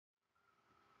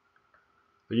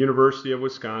The University of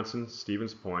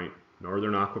Wisconsin-Stevens Point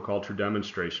Northern Aquaculture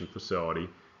Demonstration Facility,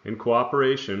 in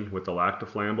cooperation with the Lac du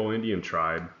Flambeau Indian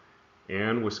Tribe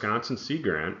and Wisconsin Sea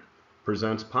Grant,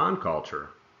 presents Pond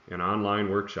Culture, an online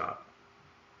workshop.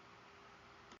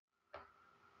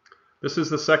 This is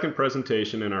the second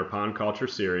presentation in our Pond Culture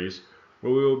series,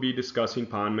 where we will be discussing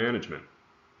pond management.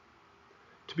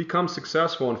 To become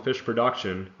successful in fish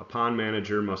production, a pond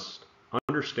manager must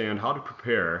understand how to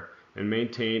prepare and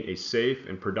maintain a safe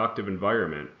and productive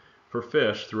environment for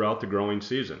fish throughout the growing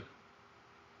season.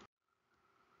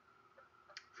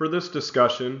 For this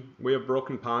discussion, we have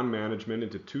broken pond management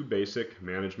into two basic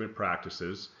management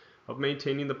practices of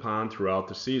maintaining the pond throughout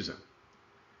the season.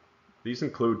 These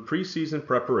include pre-season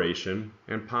preparation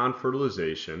and pond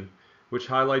fertilization, which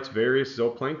highlights various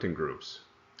zooplankton groups,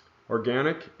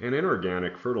 organic and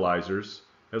inorganic fertilizers,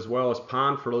 as well as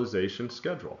pond fertilization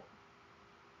schedule.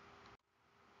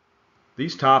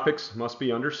 These topics must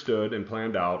be understood and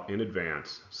planned out in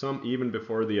advance, some even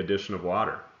before the addition of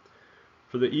water.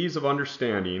 For the ease of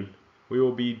understanding, we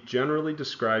will be generally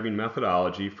describing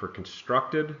methodology for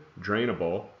constructed,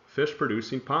 drainable,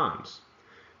 fish-producing ponds.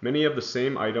 Many of the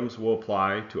same items will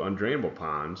apply to undrainable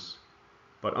ponds,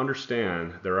 but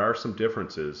understand there are some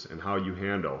differences in how you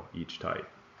handle each type.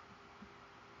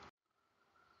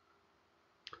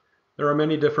 There are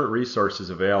many different resources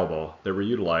available that were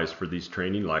utilized for these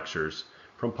training lectures,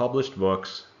 from published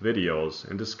books, videos,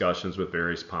 and discussions with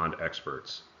various pond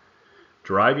experts.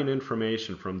 Deriving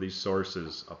information from these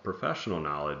sources of professional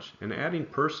knowledge and adding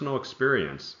personal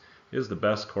experience is the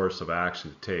best course of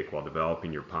action to take while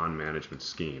developing your pond management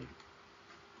scheme.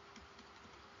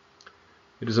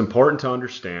 It is important to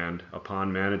understand a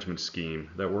pond management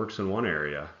scheme that works in one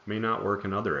area may not work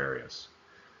in other areas.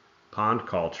 Pond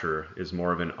culture is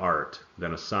more of an art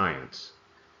than a science,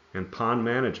 and pond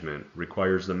management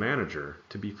requires the manager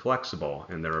to be flexible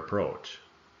in their approach.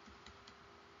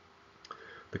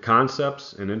 The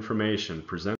concepts and information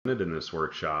presented in this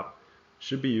workshop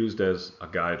should be used as a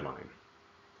guideline.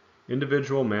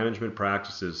 Individual management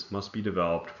practices must be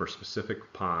developed for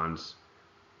specific ponds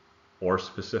or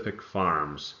specific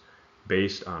farms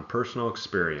based on personal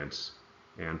experience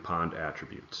and pond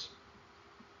attributes.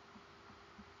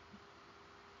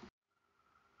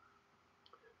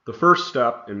 The first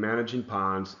step in managing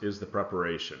ponds is the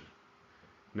preparation.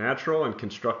 Natural and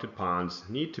constructed ponds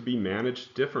need to be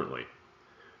managed differently.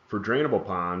 For drainable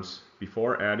ponds,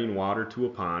 before adding water to a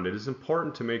pond, it is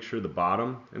important to make sure the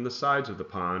bottom and the sides of the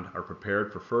pond are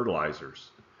prepared for fertilizers,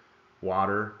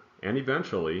 water, and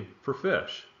eventually for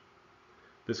fish.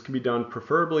 This can be done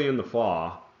preferably in the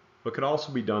fall, but could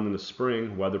also be done in the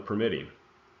spring, weather permitting.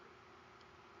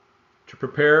 To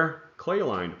prepare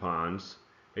clay-lined ponds,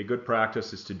 a good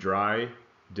practice is to dry,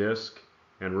 disc,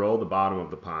 and roll the bottom of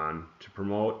the pond to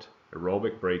promote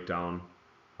aerobic breakdown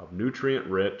of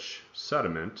nutrient-rich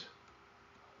sediment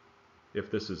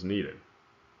if this is needed.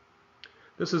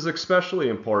 This is especially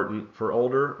important for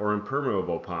older or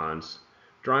impermeable ponds.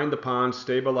 Drying the pond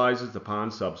stabilizes the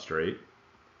pond substrate,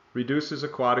 reduces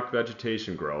aquatic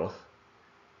vegetation growth,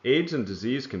 aids in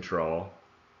disease control,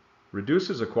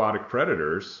 reduces aquatic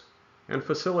predators, and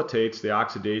facilitates the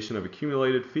oxidation of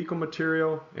accumulated fecal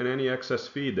material and any excess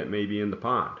feed that may be in the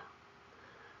pond.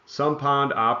 Some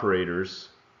pond operators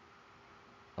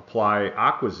apply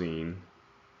Aquazine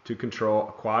to control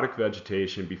aquatic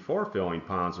vegetation before filling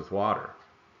ponds with water.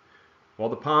 While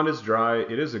the pond is dry,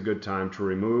 it is a good time to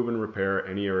remove and repair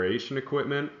any aeration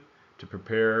equipment to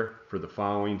prepare for the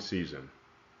following season.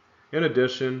 In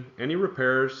addition, any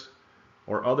repairs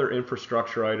or other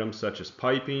infrastructure items such as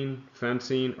piping,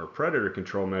 fencing, or predator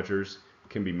control measures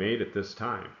can be made at this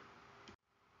time.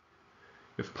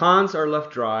 If ponds are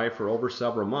left dry for over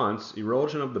several months,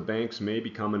 erosion of the banks may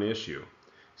become an issue.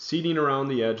 Seeding around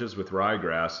the edges with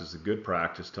ryegrass is a good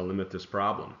practice to limit this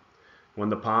problem. When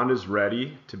the pond is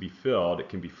ready to be filled, it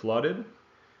can be flooded,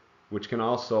 which can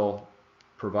also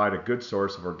provide a good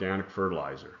source of organic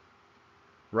fertilizer.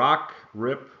 Rock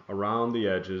rip around the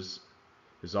edges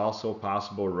is also a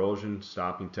possible erosion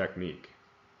stopping technique.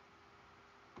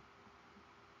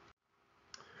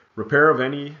 Repair of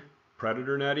any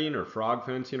predator netting or frog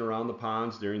fencing around the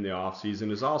ponds during the off-season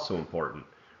is also important.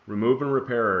 Remove and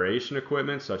repair aeration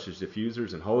equipment such as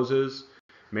diffusers and hoses.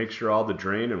 Make sure all the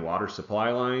drain and water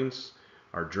supply lines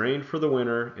are drained for the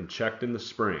winter and checked in the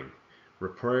spring.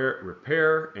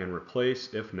 Repair and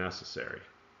replace if necessary.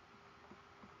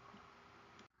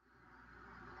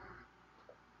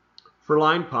 For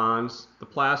lined ponds, the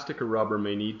plastic or rubber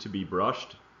may need to be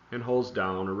brushed and hosed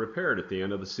down or repaired at the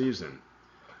end of the season.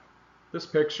 This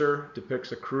picture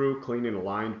depicts a crew cleaning a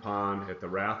lined pond at the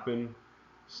Rathbun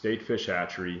State Fish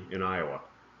Hatchery in Iowa.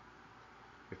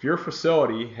 If your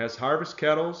facility has harvest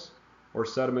kettles or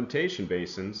sedimentation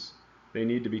basins, they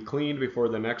need to be cleaned before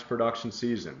the next production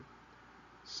season.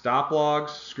 Stop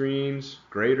logs, screens,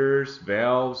 graters,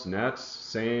 valves, nets,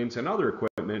 seines, and other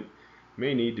equipment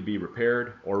may need to be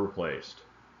repaired or replaced.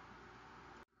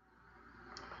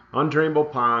 Undrainable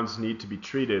ponds need to be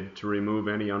treated to remove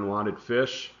any unwanted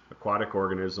fish, aquatic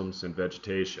organisms, and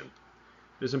vegetation.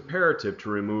 It is imperative to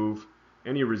remove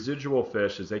any residual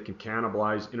fish as they can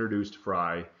cannibalize introduced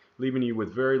fry, leaving you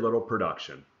with very little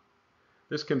production.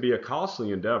 This can be a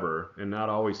costly endeavor and not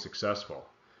always successful.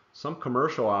 Some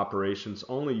commercial operations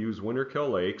only use winter kill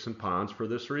lakes and ponds for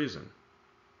this reason.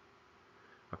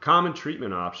 A common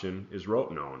treatment option is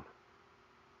rotenone,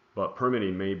 but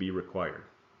permitting may be required.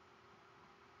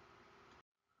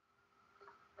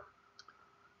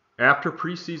 After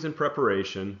pre-season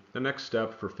preparation, the next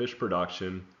step for fish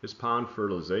production is pond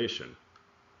fertilization.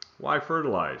 Why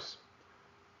fertilize?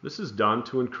 This is done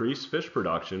to increase fish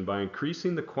production by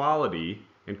increasing the quality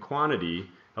and quantity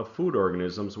of food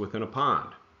organisms within a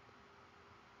pond.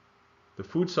 The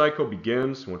food cycle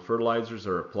begins when fertilizers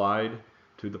are applied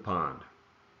to the pond.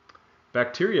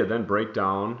 Bacteria then break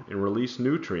down and release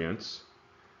nutrients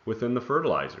within the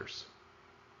fertilizers.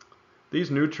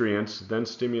 These nutrients then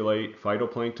stimulate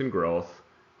phytoplankton growth,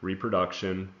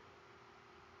 reproduction,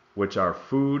 which are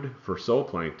food for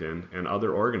zooplankton and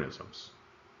other organisms.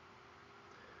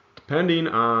 Depending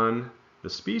on the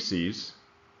species,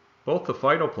 both the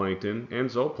phytoplankton and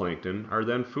zooplankton are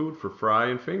then food for fry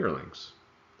and fingerlings.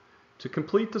 To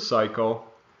complete the cycle,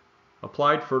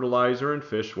 applied fertilizer and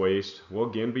fish waste will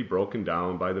again be broken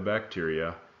down by the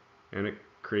bacteria, and it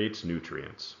creates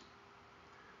nutrients.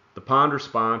 The pond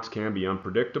response can be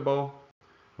unpredictable,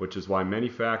 which is why many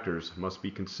factors must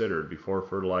be considered before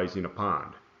fertilizing a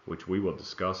pond, which we will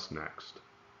discuss next.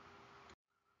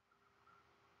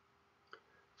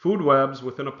 Food webs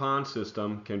within a pond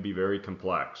system can be very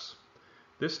complex.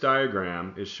 This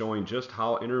diagram is showing just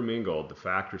how intermingled the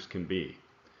factors can be.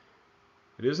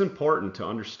 It is important to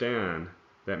understand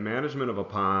that management of a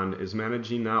pond is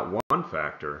managing not one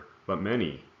factor, but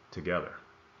many together.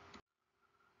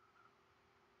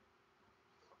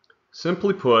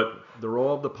 Simply put, the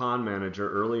role of the pond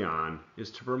manager early on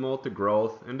is to promote the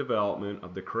growth and development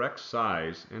of the correct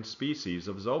size and species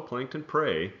of zooplankton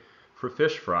prey for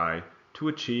fish fry to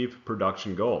achieve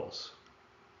production goals.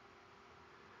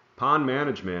 Pond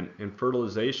management and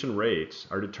fertilization rates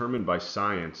are determined by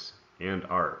science and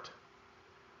art.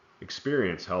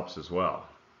 Experience helps as well.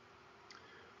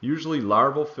 Usually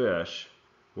larval fish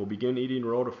will begin eating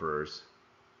rotifers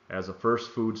as a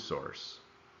first food source.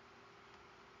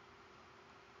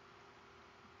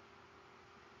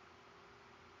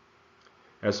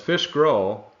 As fish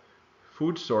grow,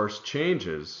 food source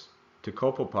changes to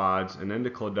copepods and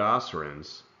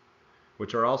endocleidocerans,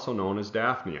 which are also known as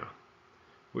daphnia.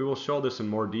 We will show this in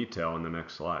more detail in the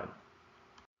next slide.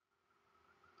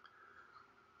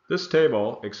 This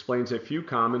table explains a few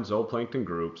common zooplankton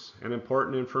groups and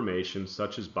important information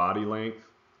such as body length,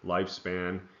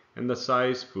 lifespan, and the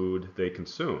size food they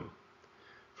consume.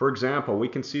 For example, we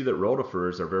can see that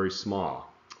rotifers are very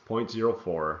small,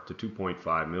 0.04 to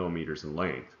 2.5 millimeters in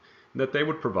length, and that they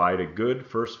would provide a good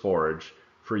first forage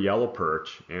for yellow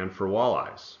perch and for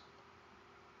walleyes.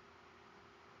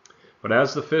 But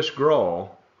as the fish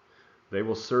grow, they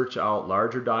will search out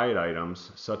larger diet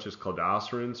items such as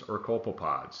cladocerans or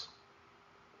copepods.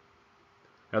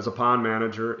 As a pond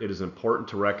manager, it is important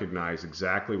to recognize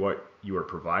exactly what you are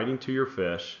providing to your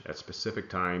fish at specific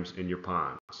times in your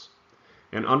ponds.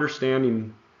 And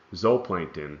understanding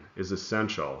zooplankton is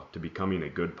essential to becoming a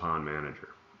good pond manager.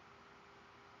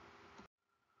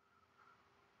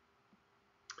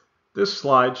 This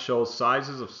slide shows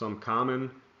sizes of some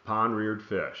common pond-reared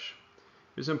fish.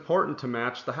 It is important to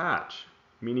match the hatch,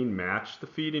 meaning match the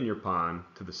feed in your pond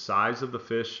to the size of the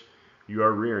fish you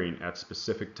are rearing at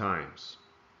specific times.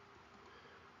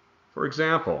 For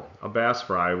example, a bass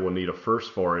fry will need a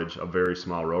first forage of very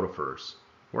small rotifers,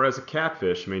 whereas a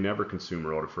catfish may never consume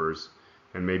rotifers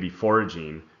and may be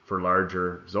foraging for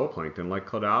larger zooplankton like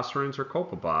cladocerans or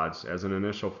copepods as an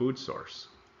initial food source.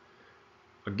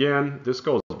 Again, this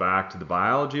goes back to the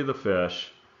biology of the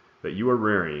fish that you are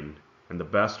rearing and the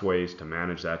best ways to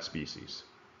manage that species.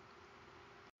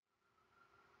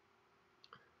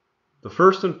 The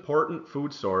first important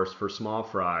food source for small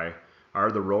fry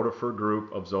are the rotifer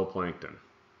group of zooplankton.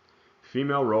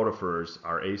 Female rotifers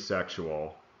are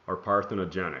asexual or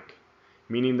parthenogenic,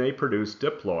 meaning they produce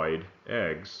diploid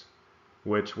eggs,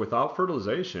 which without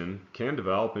fertilization can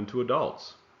develop into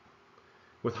adults.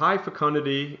 With high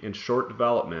fecundity and short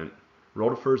development,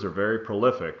 Rotifers are very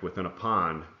prolific within a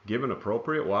pond given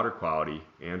appropriate water quality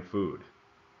and food.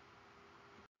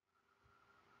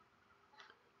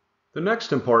 The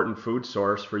next important food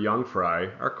source for young fry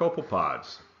are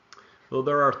copepods. Though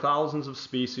there are thousands of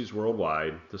species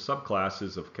worldwide, the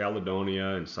subclasses of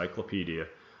Caledonia and Cyclopedia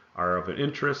are of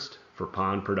interest for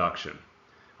pond production.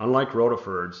 Unlike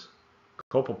rotifers,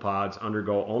 copepods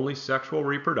undergo only sexual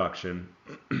reproduction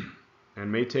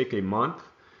and may take a month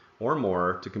or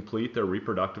more to complete their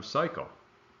reproductive cycle.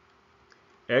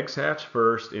 Eggs hatch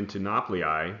first into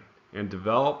nauplii and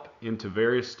develop into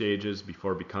various stages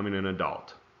before becoming an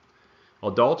adult.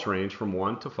 Adults range from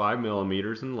 1 to 5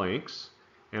 millimeters in length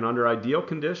and under ideal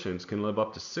conditions can live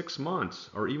up to 6 months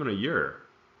or even a year.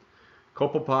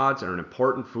 Copepods are an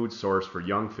important food source for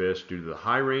young fish due to the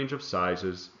high range of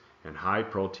sizes and high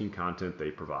protein content they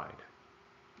provide.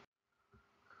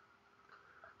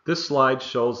 This slide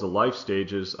shows the life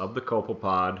stages of the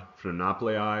copepod from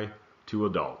nauplii to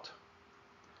adult.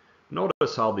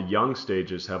 Notice how the young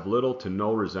stages have little to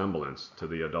no resemblance to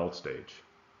the adult stage.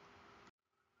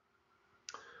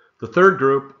 The third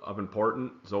group of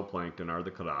important zooplankton are the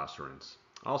cladocerans,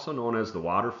 also known as the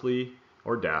water flea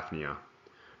or Daphnia.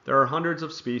 There are hundreds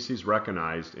of species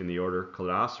recognized in the order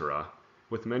Cladocera,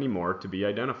 with many more to be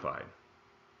identified.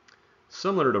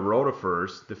 Similar to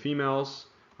rotifers, the females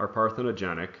are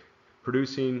parthenogenic,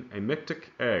 producing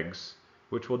amictic eggs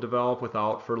which will develop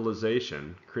without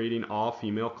fertilization, creating all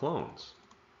female clones.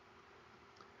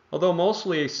 Although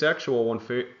mostly asexual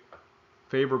when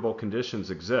favorable conditions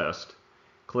exist,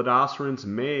 cladocerans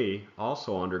may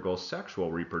also undergo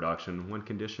sexual reproduction when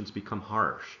conditions become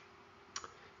harsh.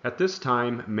 At this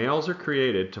time, males are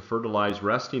created to fertilize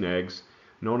resting eggs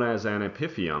known as an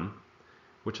epiphyum,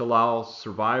 which allows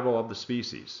survival of the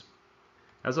species.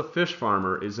 As a fish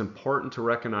farmer, it is important to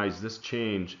recognize this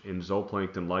change in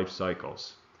zooplankton life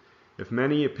cycles. If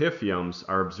many epiphyums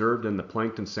are observed in the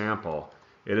plankton sample,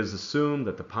 it is assumed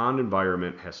that the pond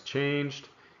environment has changed,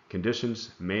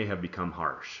 conditions may have become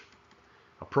harsh.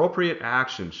 Appropriate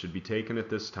action should be taken at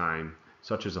this time,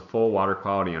 such as a full water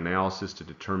quality analysis to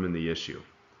determine the issue.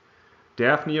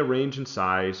 Daphnia range in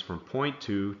size from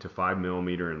 0.2 to 5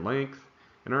 millimeter in length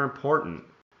and are important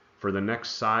for the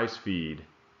next size feed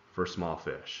for small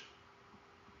fish.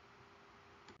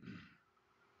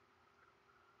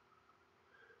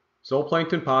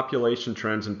 Zooplankton population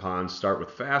trends in ponds start with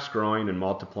fast growing and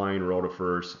multiplying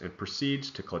rotifers and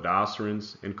proceeds to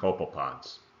cladocerans and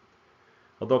copepods.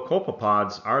 Although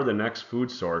copepods are the next food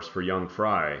source for young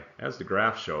fry, as the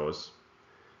graph shows,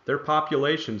 their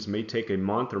populations may take a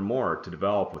month or more to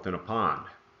develop within a pond.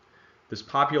 This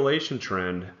population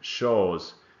trend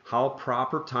shows how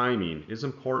proper timing is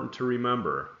important to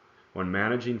remember when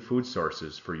managing food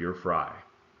sources for your fry.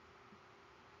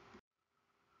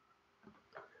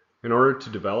 In order to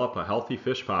develop a healthy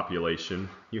fish population,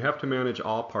 you have to manage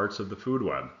all parts of the food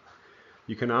web.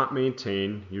 You cannot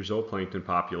maintain your zooplankton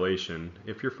population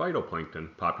if your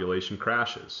phytoplankton population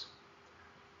crashes.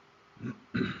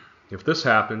 If this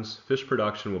happens, fish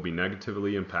production will be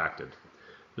negatively impacted.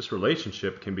 This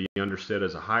relationship can be understood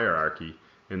as a hierarchy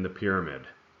in the pyramid.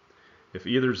 If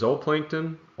either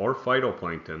zooplankton or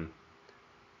phytoplankton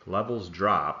levels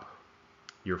drop,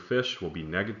 your fish will be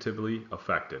negatively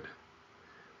affected.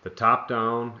 The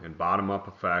top-down and bottom-up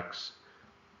effects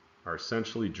are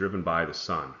essentially driven by the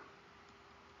sun.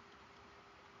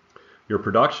 Your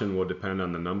production will depend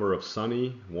on the number of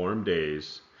sunny, warm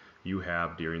days you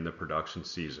have during the production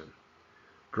season.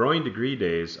 Growing degree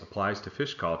days applies to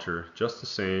fish culture just the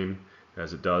same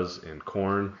as it does in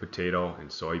corn, potato, and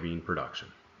soybean production.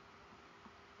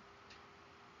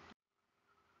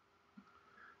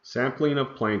 Sampling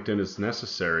of plankton is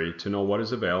necessary to know what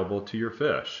is available to your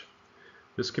fish.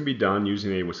 This can be done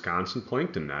using a Wisconsin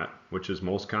plankton net, which is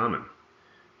most common.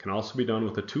 It can also be done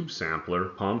with a tube sampler,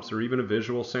 pumps, or even a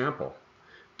visual sample.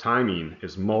 Timing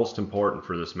is most important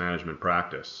for this management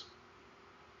practice.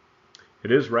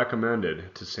 It is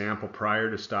recommended to sample prior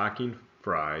to stocking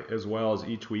fry as well as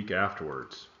each week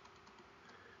afterwards.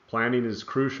 Planning is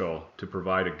crucial to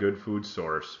provide a good food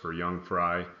source for young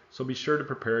fry, so be sure to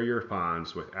prepare your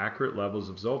ponds with accurate levels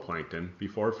of zooplankton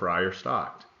before fry are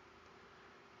stocked.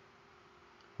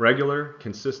 Regular,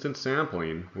 consistent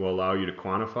sampling will allow you to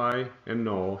quantify and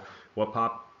know what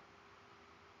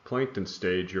plankton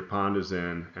stage your pond is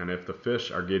in and if the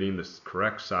fish are getting the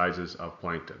correct sizes of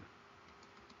plankton.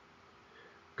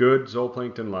 Good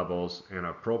zooplankton levels and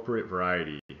appropriate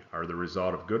variety are the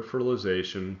result of good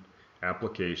fertilization,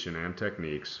 application, and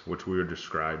techniques, which we will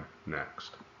describe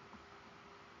next.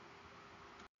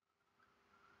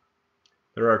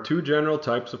 There are two general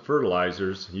types of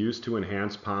fertilizers used to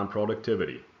enhance pond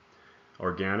productivity.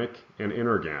 organic and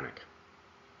inorganic.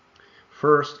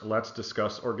 First, let's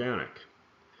discuss organic.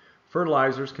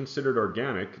 Fertilizers considered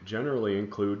organic generally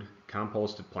include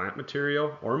composted plant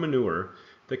material or manure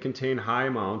that contain high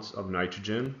amounts of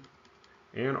nitrogen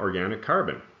and organic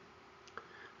carbon.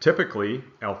 Typically,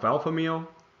 alfalfa meal,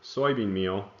 soybean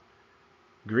meal,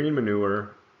 green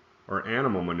manure, or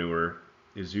animal manure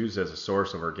is used as a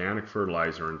source of organic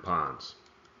fertilizer in ponds.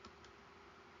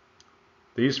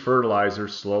 These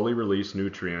fertilizers slowly release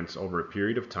nutrients over a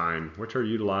period of time, which are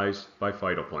utilized by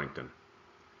phytoplankton.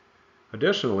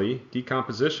 Additionally,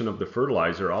 decomposition of the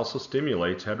fertilizer also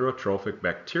stimulates heterotrophic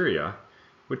bacteria,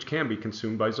 which can be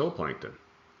consumed by zooplankton.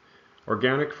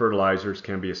 Organic fertilizers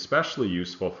can be especially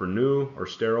useful for new or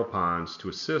sterile ponds to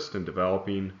assist in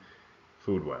developing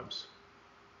food webs.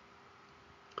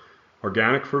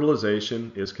 Organic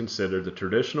fertilization is considered the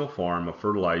traditional form of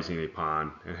fertilizing a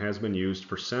pond and has been used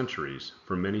for centuries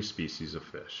for many species of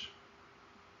fish.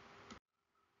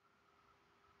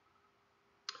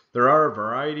 There are a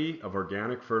variety of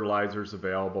organic fertilizers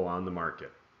available on the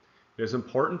market. It is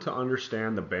important to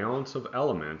understand the balance of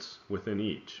elements within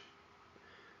each.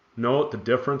 Note the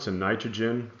difference in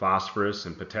nitrogen, phosphorus,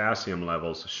 and potassium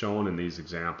levels shown in these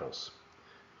examples.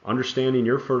 Understanding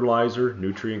your fertilizer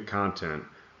nutrient content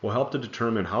will help to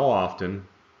determine how often,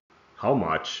 how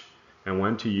much, and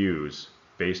when to use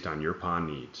based on your pond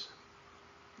needs.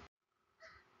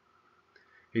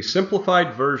 A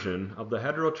simplified version of the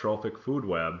heterotrophic food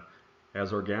web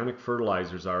as organic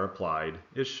fertilizers are applied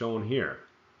is shown here.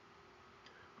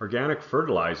 Organic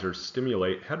fertilizers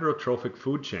stimulate heterotrophic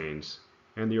food chains,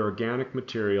 and the organic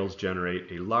materials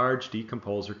generate a large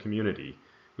decomposer community,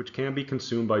 which can be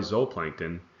consumed by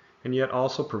zooplankton and yet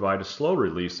also provide a slow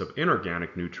release of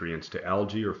inorganic nutrients to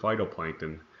algae or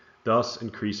phytoplankton, thus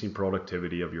increasing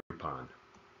productivity of your pond.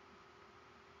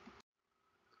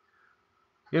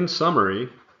 In summary,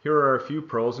 here are a few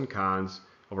pros and cons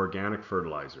of organic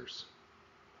fertilizers.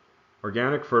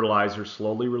 Organic fertilizers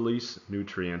slowly release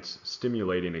nutrients,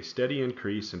 stimulating a steady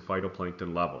increase in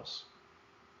phytoplankton levels.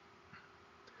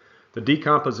 The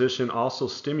decomposition also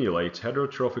stimulates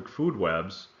heterotrophic food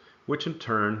webs, which in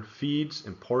turn feeds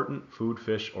important food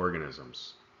fish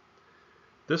organisms.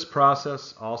 This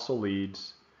process also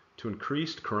leads to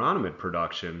increased chironomid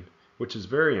production, which is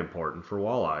very important for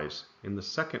walleyes in the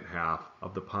second half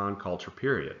of the pond culture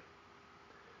period.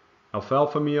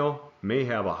 Alfalfa meal may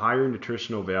have a higher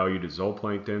nutritional value to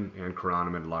zooplankton and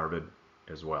chironomid larvae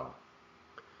as well.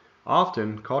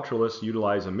 Often, culturalists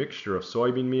utilize a mixture of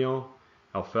soybean meal,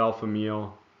 alfalfa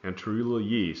meal, and torula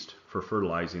yeast for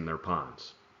fertilizing their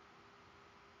ponds.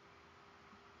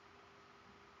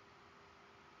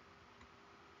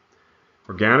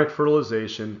 Organic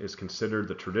fertilization is considered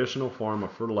the traditional form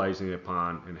of fertilizing a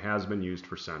pond and has been used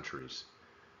for centuries.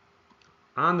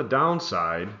 On the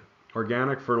downside,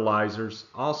 organic fertilizers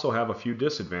also have a few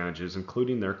disadvantages,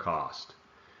 including their cost.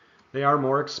 They are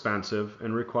more expensive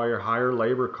and require higher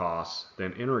labor costs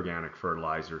than inorganic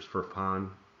fertilizers for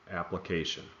pond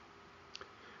application.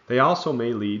 They also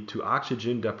may lead to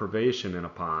oxygen deprivation in a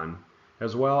pond,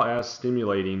 as well as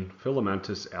stimulating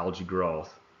filamentous algae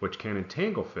growth, which can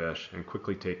entangle fish and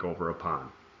quickly take over a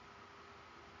pond.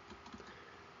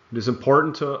 It is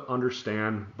important to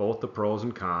understand both the pros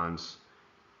and cons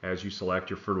as you select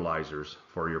your fertilizers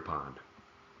for your pond.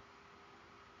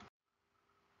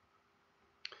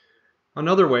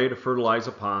 Another way to fertilize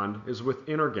a pond is with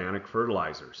inorganic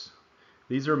fertilizers.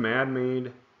 These are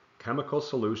man-made chemical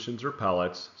solutions or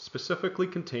pellets specifically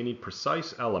containing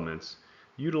precise elements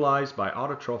utilized by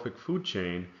autotrophic food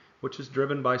chain, which is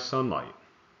driven by sunlight.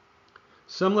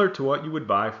 Similar to what you would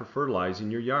buy for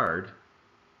fertilizing your yard,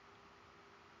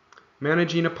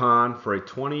 managing a pond for a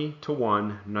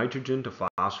 20:1 nitrogen to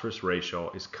phosphorus ratio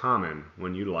is common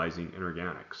when utilizing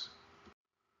inorganics.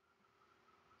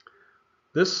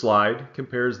 This slide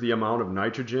compares the amount of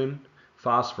nitrogen,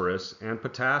 phosphorus, and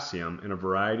potassium in a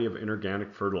variety of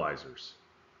inorganic fertilizers.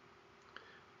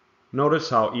 Notice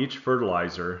how each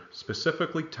fertilizer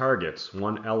specifically targets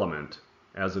one element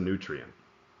as a nutrient.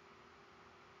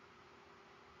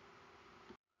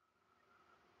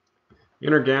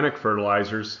 Inorganic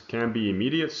fertilizers can be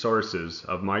immediate sources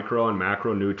of micro and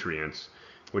macronutrients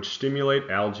which stimulate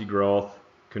algae growth,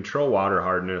 control water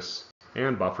hardness,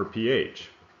 and buffer pH.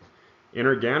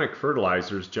 Inorganic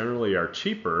fertilizers generally are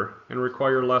cheaper and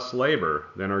require less labor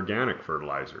than organic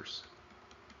fertilizers.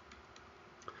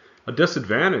 A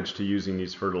disadvantage to using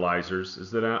these fertilizers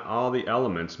is that not all the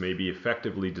elements may be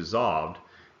effectively dissolved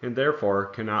and therefore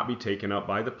cannot be taken up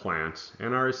by the plants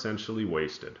and are essentially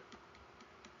wasted.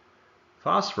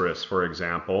 Phosphorus, for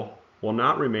example, will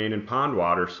not remain in pond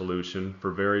water solution for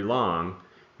very long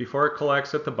before it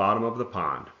collects at the bottom of the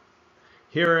pond.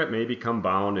 Here it may become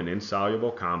bound in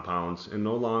insoluble compounds and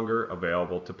no longer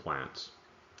available to plants.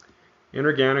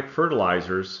 Inorganic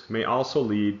fertilizers may also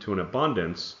lead to an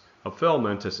abundance of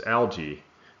filamentous algae,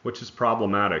 which is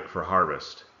problematic for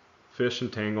harvest, fish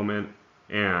entanglement,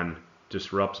 and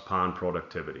disrupts pond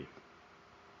productivity.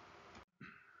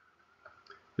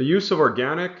 The use of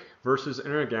organic versus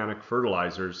inorganic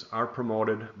fertilizers are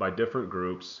promoted by different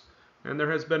groups, and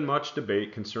there has been much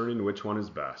debate concerning which one is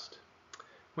best.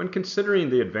 When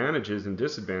considering the advantages and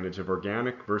disadvantages of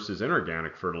organic versus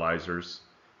inorganic fertilizers,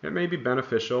 it may be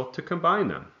beneficial to combine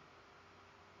them.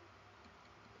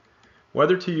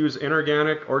 Whether to use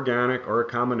inorganic, organic, or a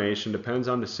combination depends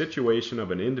on the situation of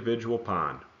an individual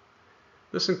pond.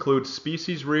 This includes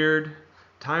species reared,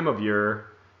 time of year,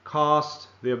 cost,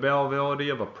 the availability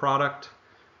of a product,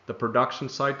 the production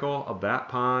cycle of that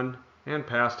pond, and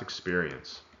past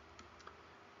experience.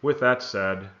 With that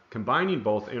said, combining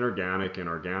both inorganic and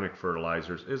organic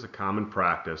fertilizers is a common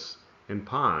practice in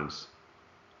ponds.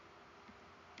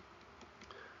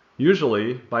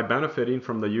 Usually, by benefiting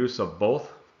from the use of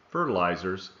both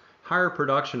fertilizers, higher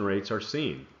production rates are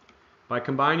seen. By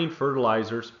combining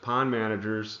fertilizers, pond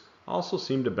managers also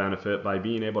seem to benefit by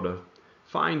being able to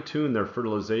fine-tune their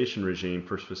fertilization regime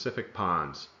for specific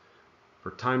ponds,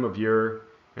 for time of year,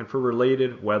 and for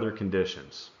related weather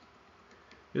conditions.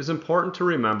 It is important to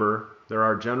remember there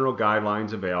are general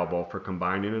guidelines available for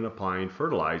combining and applying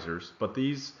fertilizers, but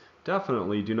these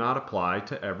definitely do not apply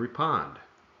to every pond.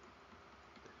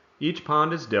 Each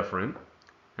pond is different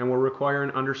and will require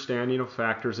an understanding of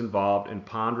factors involved in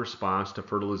pond response to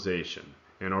fertilization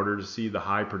in order to see the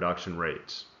high production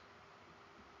rates.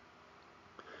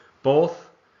 Both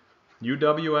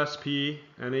UWSP,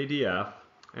 NADF,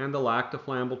 and the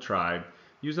Flambeau tribe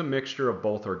use a mixture of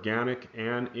both organic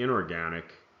and inorganic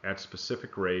at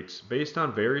specific rates based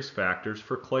on various factors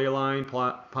for clay-lined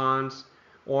ponds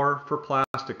or for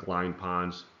plastic-lined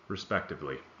ponds,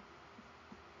 respectively.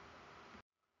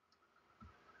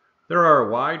 There are a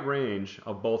wide range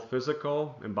of both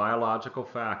physical and biological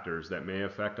factors that may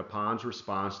affect a pond's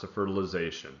response to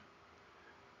fertilization.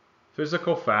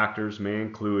 Physical factors may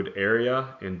include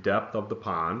area and depth of the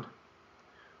pond,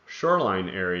 shoreline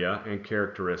area and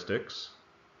characteristics,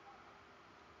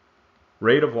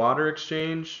 rate of water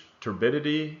exchange,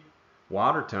 turbidity,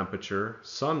 water temperature,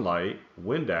 sunlight,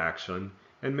 wind action,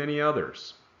 and many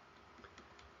others.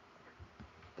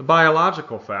 The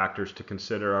biological factors to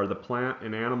consider are the plant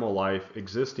and animal life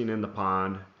existing in the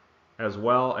pond, as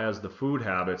well as the food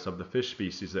habits of the fish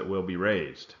species that will be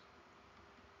raised.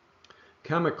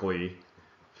 Chemically,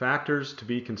 factors to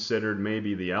be considered may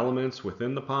be the elements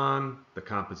within the pond, the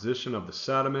composition of the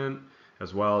sediment,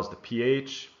 as well as the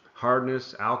pH,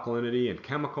 hardness, alkalinity, and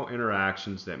chemical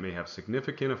interactions that may have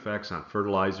significant effects on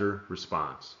fertilizer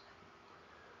response.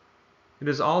 It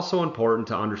is also important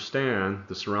to understand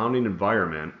the surrounding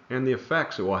environment and the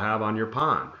effects it will have on your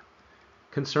pond.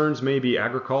 Concerns may be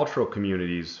agricultural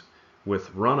communities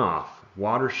with runoff,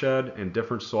 watershed, and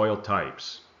different soil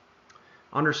types.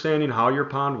 Understanding how your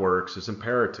pond works is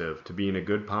imperative to being a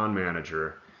good pond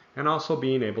manager and also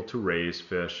being able to raise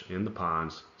fish in the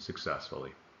ponds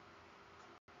successfully.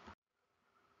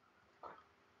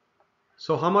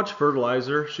 So how much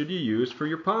fertilizer should you use for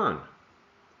your pond?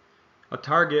 A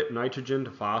target nitrogen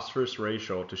to phosphorus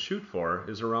ratio to shoot for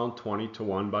is around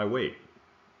 20:1 by weight.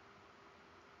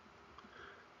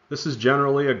 This is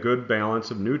generally a good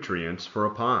balance of nutrients for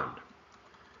a pond.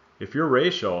 If your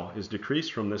ratio is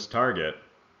decreased from this target,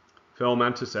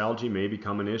 filamentous algae may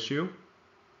become an issue.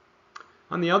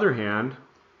 On the other hand,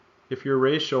 if your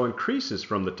ratio increases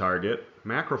from the target,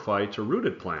 macrophytes or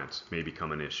rooted plants may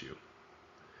become an issue.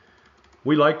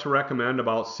 We like to recommend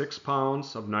about 6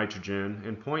 pounds of nitrogen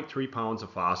and 0.3 pounds of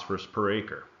phosphorus per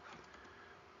acre.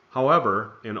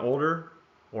 However, in older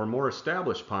or more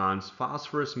established ponds,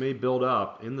 phosphorus may build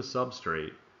up in the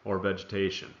substrate or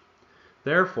vegetation.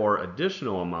 Therefore,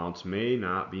 additional amounts may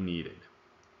not be needed.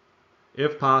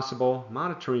 If possible,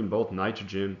 monitoring both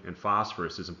nitrogen and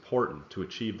phosphorus is important to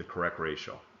achieve the correct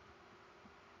ratio.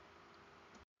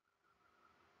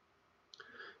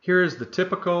 Here is the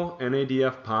typical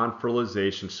NADF pond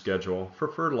fertilization schedule for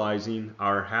fertilizing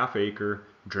our half-acre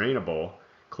drainable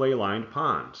clay-lined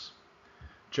ponds.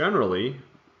 Generally,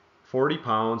 40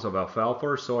 pounds of alfalfa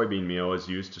or soybean meal is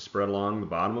used to spread along the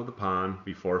bottom of the pond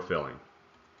before filling.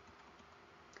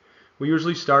 We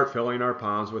usually start filling our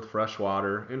ponds with fresh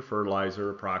water and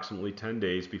fertilizer approximately 10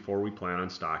 days before we plan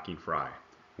on stocking fry,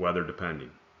 weather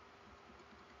depending.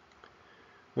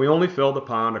 We only fill the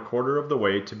pond a quarter of the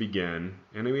way to begin,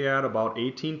 and we add about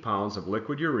 18 pounds of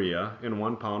liquid urea and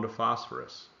 1 pound of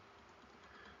phosphorus.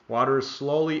 Water is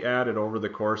slowly added over the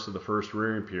course of the first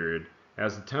rearing period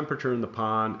as the temperature in the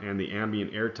pond and the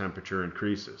ambient air temperature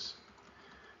increases.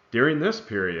 During this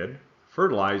period,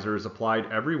 fertilizer is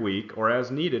applied every week or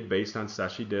as needed based on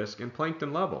sessy disk and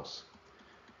plankton levels.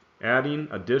 Adding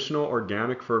additional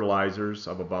organic fertilizers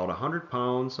of about 100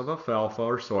 pounds of alfalfa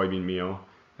or soybean meal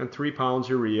and 3 pounds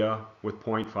urea with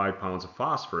 0.5 pounds of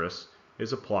phosphorus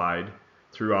is applied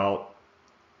throughout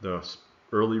the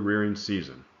early rearing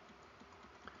season.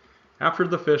 After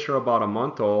the fish are about a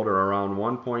month old or around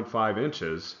 1.5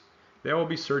 inches, they will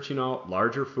be searching out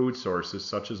larger food sources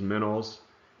such as minnows,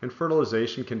 and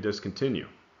fertilization can discontinue.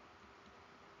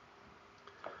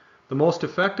 The most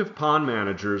effective pond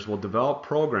managers will develop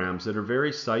programs that are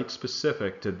very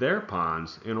site-specific to their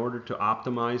ponds in order to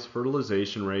optimize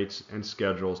fertilization rates and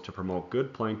schedules to promote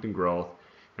good plankton growth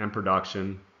and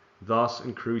production, thus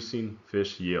increasing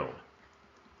fish yield.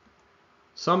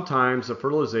 Sometimes a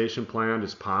fertilization plan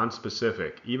is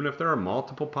pond-specific, even if there are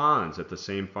multiple ponds at the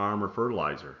same farm or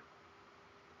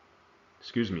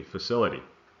facility.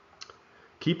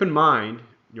 Keep in mind,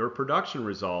 your production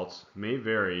results may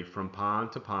vary from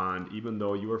pond to pond even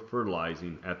though you are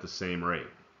fertilizing at the same rate.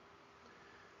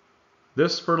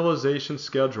 This fertilization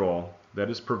schedule that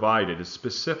is provided is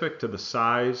specific to the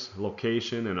size,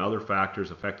 location, and other factors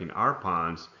affecting our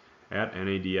ponds at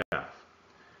NADF.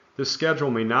 This schedule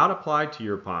may not apply to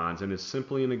your ponds and is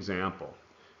simply an example.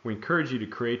 We encourage you to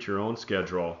create your own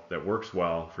schedule that works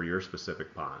well for your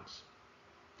specific ponds.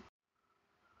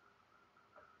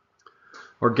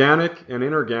 Organic and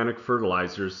inorganic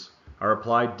fertilizers are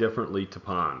applied differently to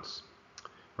ponds.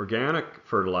 Organic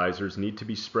fertilizers need to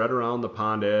be spread around the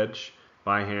pond edge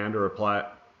by hand or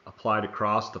applied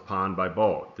across the pond by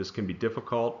boat. This can be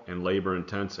difficult and labor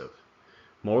intensive.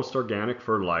 Most organic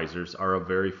fertilizers are of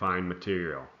very fine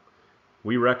material.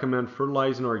 We recommend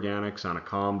fertilizing organics on a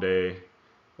calm day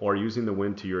or using the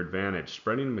wind to your advantage,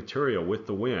 spreading the material with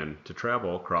the wind to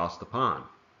travel across the pond.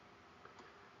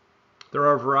 There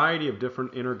are a variety of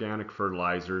different inorganic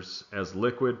fertilizers as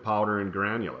liquid, powder, and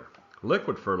granular.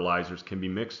 Liquid fertilizers can be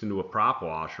mixed into a prop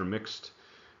wash or mixed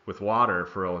with water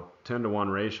for a 10-to-1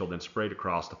 ratio, then sprayed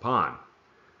across the pond.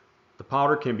 The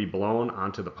powder can be blown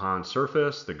onto the pond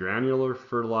surface. The granular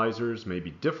fertilizers may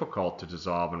be difficult to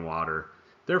dissolve in water.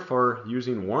 Therefore,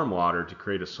 using warm water to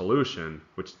create a solution,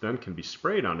 which then can be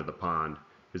sprayed onto the pond,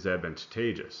 is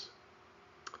advantageous.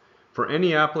 For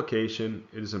any application,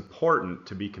 it is important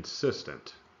to be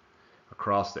consistent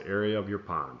across the area of your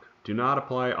pond. Do not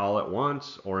apply all at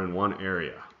once or in one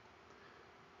area.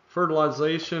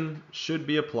 Fertilization should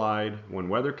be applied when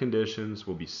weather conditions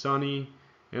will be sunny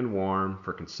and warm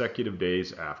for consecutive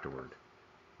days afterward.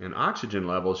 And oxygen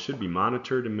levels should be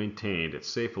monitored and maintained at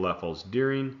safe levels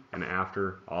during and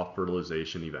after all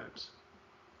fertilization events.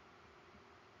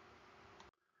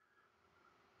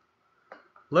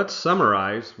 Let's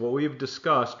summarize what we have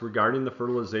discussed regarding the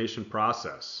fertilization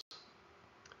process.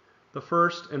 The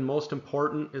first and most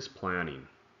important is planning.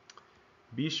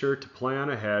 Be sure to plan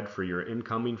ahead for your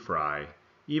incoming fry,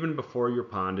 even before your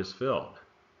pond is filled.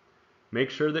 Make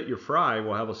sure that your fry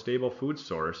will have a stable food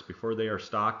source before they are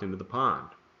stocked into the pond.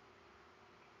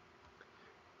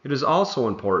 It is also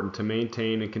important to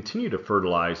maintain and continue to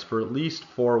fertilize for at least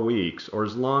 4 weeks or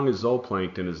as long as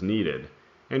zooplankton is needed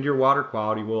and your water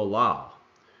quality will allow.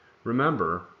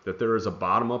 Remember that there is a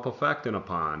bottom-up effect in a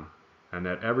pond and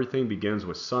that everything begins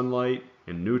with sunlight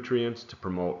and nutrients to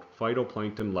promote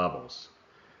phytoplankton levels.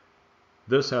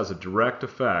 This has a direct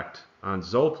effect on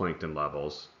zooplankton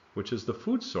levels, which is the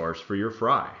food source for your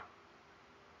fry.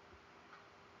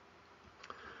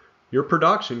 Your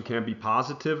production can be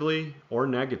positively or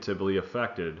negatively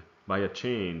affected by a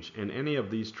change in any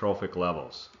of these trophic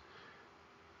levels.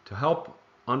 To help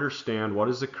understand what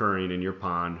is occurring in your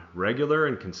pond, regular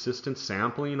and consistent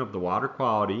sampling of the water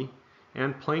quality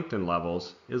and plankton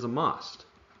levels is a must.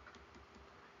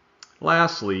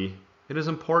 Lastly, it is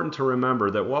important to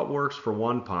remember that what works for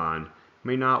one pond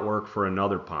may not work for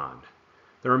another pond.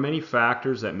 There are many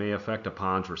factors that may affect a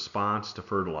pond's response to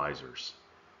fertilizers.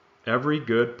 Every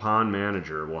good pond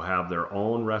manager will have their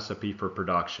own recipe for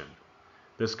production.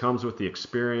 This comes with the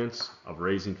experience of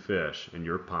raising fish in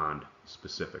your pond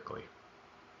specifically.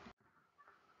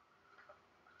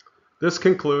 This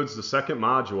concludes the second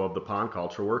module of the Pond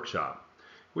Culture Workshop.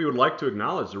 We would like to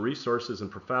acknowledge the resources and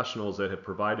professionals that have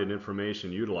provided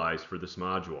information utilized for this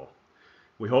module.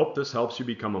 We hope this helps you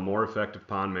become a more effective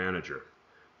pond manager.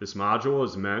 This module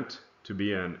is meant to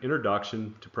be an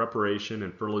introduction to preparation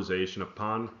and fertilization of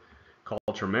pond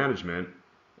culture management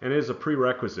and is a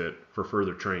prerequisite for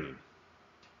further training.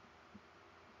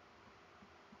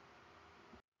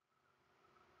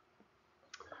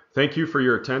 Thank you for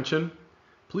your attention.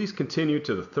 Please continue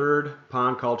to the third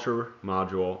pond culture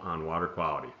module on water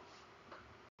quality.